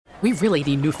We really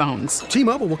need new phones.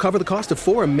 T-Mobile will cover the cost of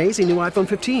 4 amazing new iPhone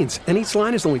 15s, and each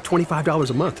line is only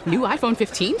 $25 a month. New iPhone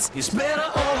 15s? It's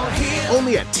better over here.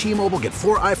 Only at T-Mobile, get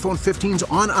 4 iPhone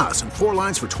 15s on us and 4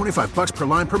 lines for $25 per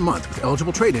line per month with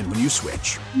eligible trade-in when you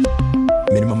switch.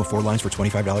 Minimum of 4 lines for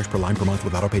 $25 per line per month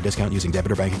with autopay discount using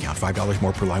debit or bank account. $5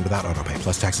 more per line without autopay,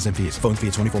 plus taxes and fees. Phone fee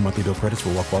at 24 monthly bill credits for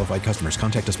well-qualified customers.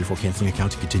 Contact us before canceling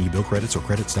account to continue bill credits or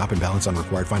credit stop and balance on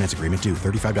required finance agreement due.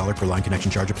 $35 per line connection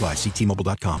charge applies. See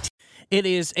T-Mobile.com. It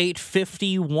is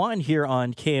 8:51 here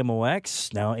on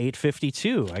KMOX. Now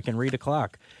 8:52. I can read a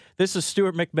clock. This is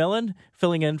Stuart McMillan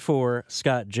filling in for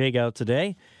Scott Jagow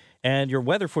today. And your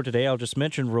weather for today, I'll just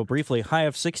mention real briefly, high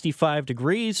of 65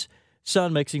 degrees.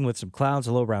 Sun mixing with some clouds,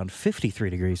 a low around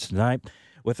 53 degrees tonight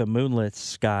with a moonlit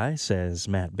sky, says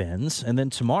Matt Benz. And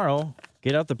then tomorrow,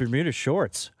 get out the Bermuda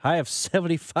shorts. High of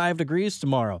 75 degrees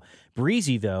tomorrow.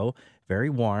 Breezy, though.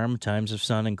 Very warm. Times of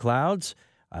sun and clouds.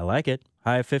 I like it.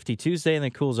 High of 50 Tuesday, and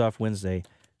then cools off Wednesday.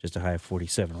 Just a high of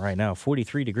 47. Right now,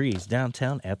 43 degrees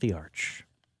downtown at the Arch.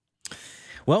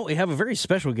 Well, we have a very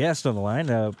special guest on the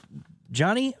line.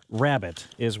 Johnny Rabbit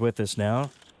is with us now.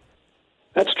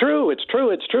 That's true. It's true.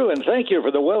 It's true. And thank you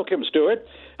for the welcome, Stuart.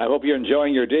 I hope you're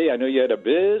enjoying your day. I know you had a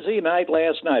busy night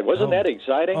last night. Wasn't that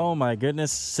exciting? Oh, my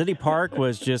goodness. City Park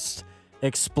was just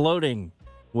exploding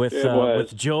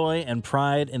with joy and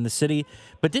pride in the city.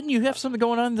 But didn't you have something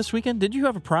going on this weekend? Did you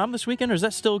have a prom this weekend, or is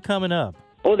that still coming up?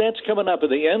 Oh, that's coming up at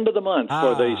the end of the month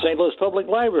for the St. Louis Public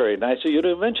Library. Nice of you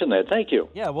to mention that. Thank you.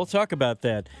 Yeah, we'll talk about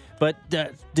that. But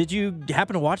did you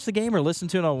happen to watch the game or listen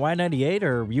to it on Y98,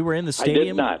 or you were in the stadium? I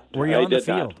did not. Were you on the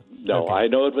field? No, okay. I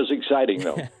know it was exciting,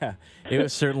 though. It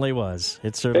certainly was.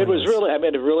 It was really,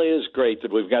 it really is great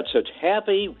that we've got such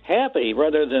happy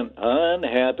rather than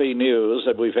unhappy news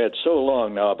that we've had so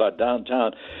long now about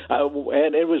downtown.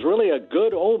 And it was really a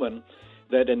good omen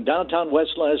that in downtown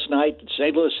West last night,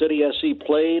 St. Louis City SC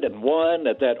played and won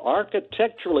at that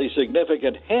architecturally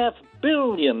significant $500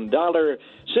 million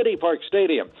City Park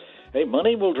Stadium. Hey,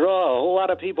 money will draw a whole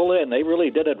lot of people in. They really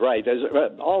did it right.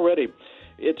 Already,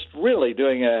 it's really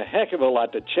doing a heck of a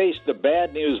lot to chase the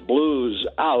bad news blues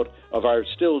out of our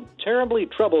still terribly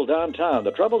troubled downtown.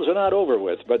 The troubles are not over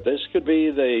with, but this could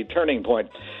be the turning point.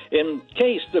 In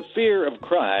case the fear of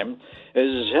crime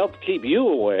has helped keep you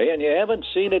away and you haven't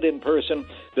seen it in person,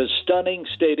 the stunning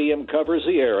stadium covers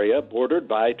the area bordered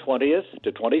by 20th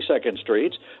to 22nd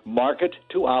Streets, Market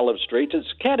to Olive Street. It's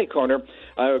catty corner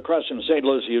across from St.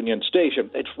 Louis Union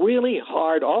Station. It's really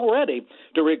hard already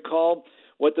to recall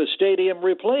what the stadium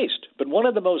replaced. But one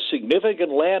of the most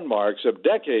significant landmarks of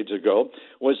decades ago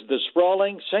was the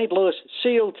sprawling St. Louis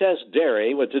Seal Test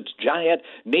Dairy with its giant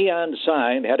neon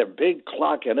sign, had a big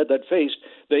clock in it that faced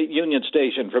the Union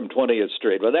Station from 20th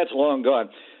Street. Well, that's long gone.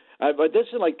 But this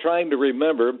is like trying to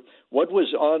remember what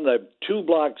was on the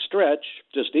 2-block stretch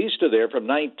just east of there from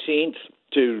 19th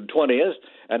to 20th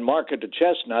and Market to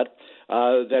Chestnut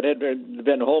that had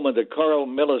been home of the Carl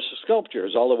Millis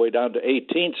sculptures all the way down to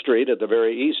 18th Street at the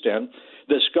very east end.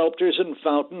 The sculptures and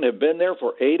fountain have been there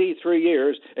for 83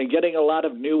 years and getting a lot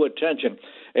of new attention.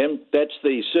 And that's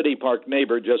the City Park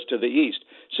neighbor just to the east.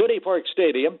 City Park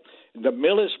Stadium, the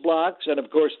Millis blocks, and, of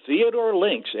course, Theodore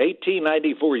Link's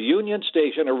 1894 Union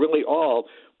Station are really all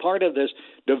part of this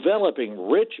developing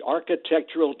rich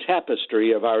architectural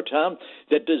tapestry of our town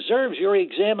that deserves your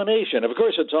examination. Of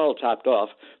course, it's all topped off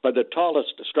by the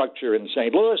tallest structure in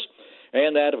St. Louis,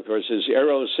 and that, of course, is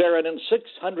Eero Saarinen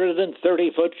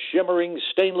 630-foot shimmering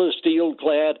stainless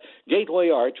steel-clad gateway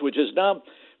arch, which is now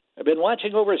I've been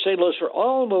watching over St. Louis for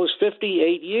almost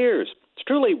 58 years. It's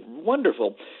truly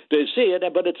wonderful to see it,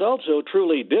 but it's also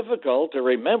truly difficult to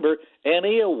remember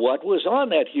any of what was on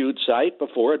that huge site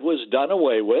before it was done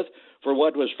away with for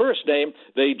what was first named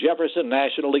the Jefferson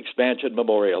National Expansion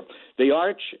Memorial. The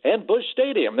Arch and Busch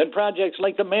Stadium and projects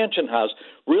like the Mansion House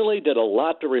really did a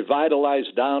lot to revitalize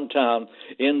downtown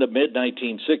in the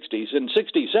mid-1960s. In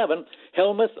 67,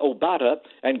 Helmuth Obata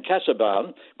and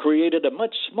Casaubon created a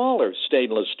much smaller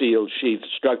stainless steel sheath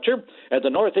structure at the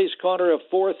northeast corner of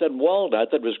 4th and Walnut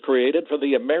that was created for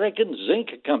the American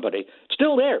Zinc Company.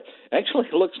 Still there. Actually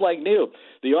looks like new.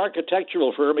 The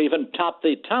architectural firm even topped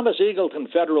the Thomas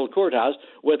Eagleton Federal Courthouse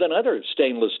with another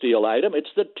stainless steel item.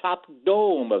 It's the top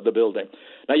dome of the building.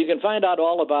 Now, you can find out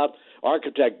all about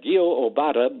architect Gio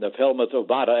Obata of Helmuth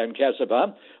Obata and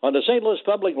Casaubon on the St. Louis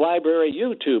Public Library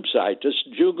YouTube site. Just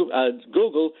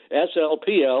Google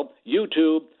SLPL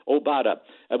YouTube Obata.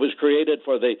 It was created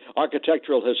for the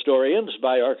architectural historians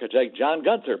by architect John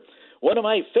Gunther. One of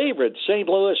my favorite St.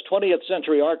 Louis 20th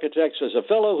century architects is a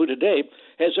fellow who today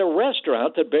has a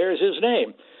restaurant that bears his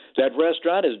name. That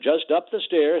restaurant is just up the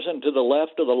stairs and to the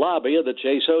left of the lobby of the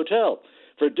Chase Hotel.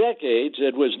 For decades,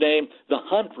 it was named the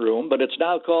Hunt Room, but it's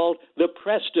now called the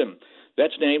Preston.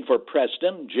 That's named for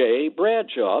Preston J.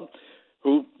 Bradshaw,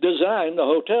 who designed the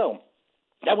hotel.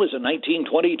 That was in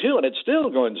 1922, and it's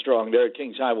still going strong there at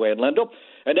Kings Highway in Lendell,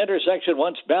 an intersection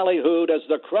once ballyhooed as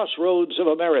the crossroads of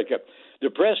America.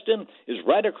 The Preston is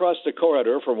right across the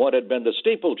corridor from what had been the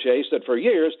steeplechase that for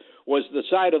years was the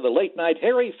site of the late-night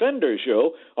Harry Fender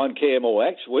show on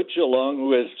KMOX, which, along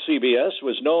with CBS,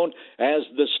 was known as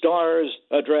the Star's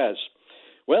Address.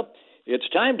 Well, it's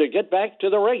time to get back to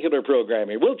the regular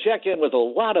programming. We'll check in with a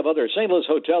lot of other St. Louis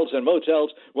hotels and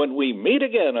motels when we meet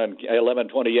again on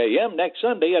 11:20 a.m. next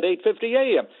Sunday at 8:50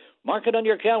 a.m. Mark it on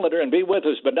your calendar and be with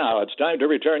us. But now it's time to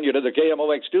return you to the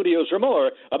KMOX studios for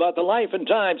more about the life and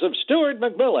times of Stuart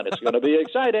McMillan. It's going to be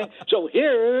exciting. So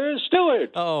here's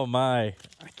Stuart. Oh, my.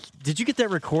 Did you get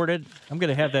that recorded? I'm going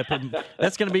to have that.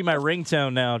 That's going to be my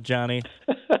ringtone now, Johnny.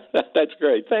 That's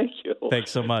great. Thank you.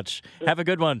 Thanks so much. Have a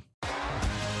good one.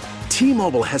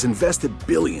 T-Mobile has invested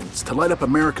billions to light up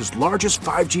America's largest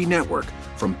 5G network,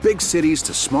 from big cities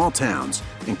to small towns,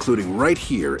 including right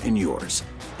here in yours.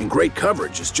 And great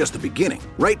coverage is just the beginning.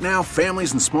 Right now,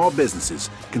 families and small businesses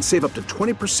can save up to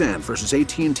 20% versus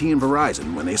AT&T and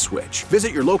Verizon when they switch.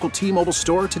 Visit your local T-Mobile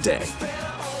store today.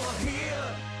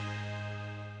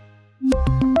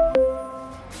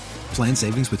 Plan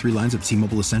savings with 3 lines of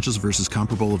T-Mobile Essentials versus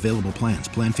comparable available plans.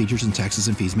 Plan features and taxes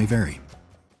and fees may vary.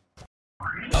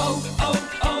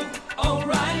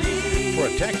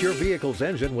 Protect your vehicle's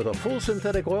engine with a full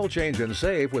synthetic oil change and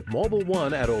save with Mobil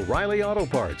 1 at O'Reilly Auto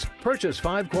Parts. Purchase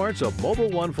 5 quarts of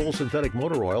Mobil 1 full synthetic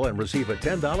motor oil and receive a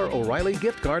 $10 O'Reilly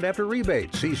gift card after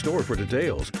rebate. See store for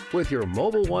details. With your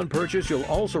Mobil 1 purchase, you'll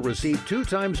also receive 2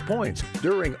 times points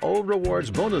during O Rewards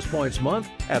Bonus Points Month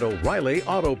at O'Reilly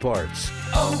Auto Parts.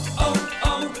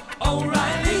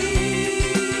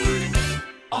 O'Reilly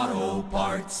Auto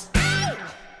Parts.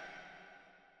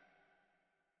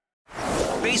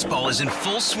 Baseball is in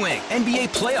full swing. NBA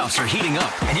playoffs are heating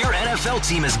up, and your NFL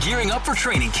team is gearing up for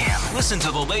training camp. Listen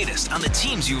to the latest on the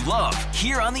teams you love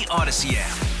here on the Odyssey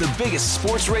app. The biggest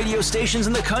sports radio stations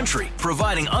in the country,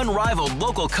 providing unrivaled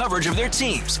local coverage of their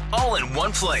teams, all in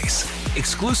one place.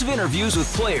 Exclusive interviews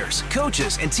with players,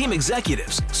 coaches, and team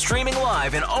executives, streaming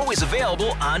live and always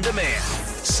available on demand.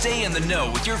 Stay in the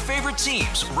know with your favorite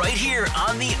teams right here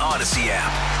on the Odyssey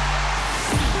app.